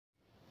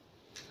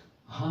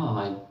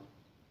Hi,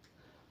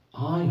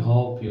 I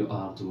hope you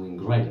are doing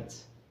great.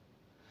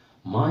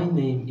 My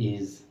name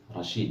is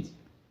Rashid.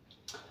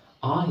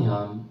 I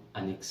am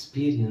an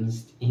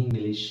experienced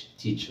English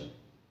teacher.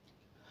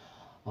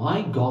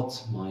 I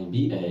got my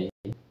BA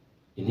in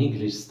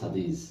English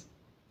Studies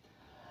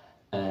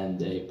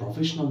and a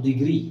professional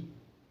degree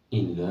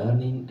in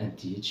learning and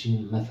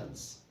teaching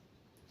methods.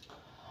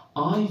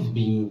 I've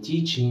been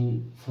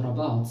teaching for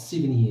about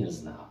 7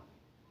 years now.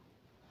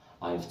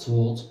 I've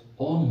taught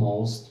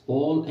almost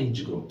all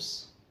age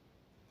groups,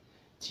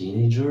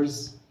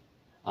 teenagers,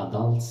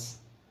 adults,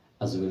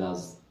 as well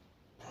as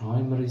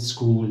primary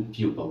school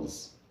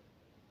pupils.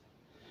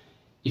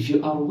 If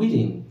you are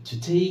willing to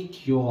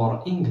take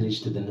your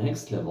English to the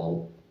next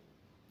level,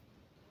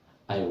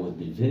 I would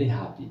be very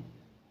happy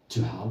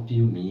to help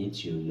you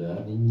meet your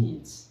learning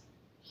needs.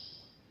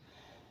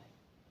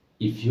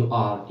 If you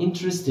are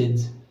interested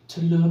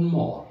to learn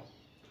more,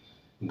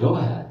 go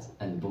ahead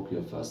and book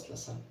your first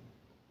lesson.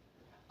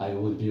 I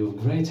will be of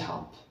great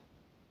help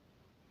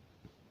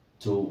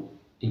to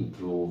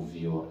improve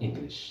your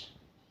English.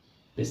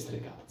 Best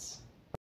regards.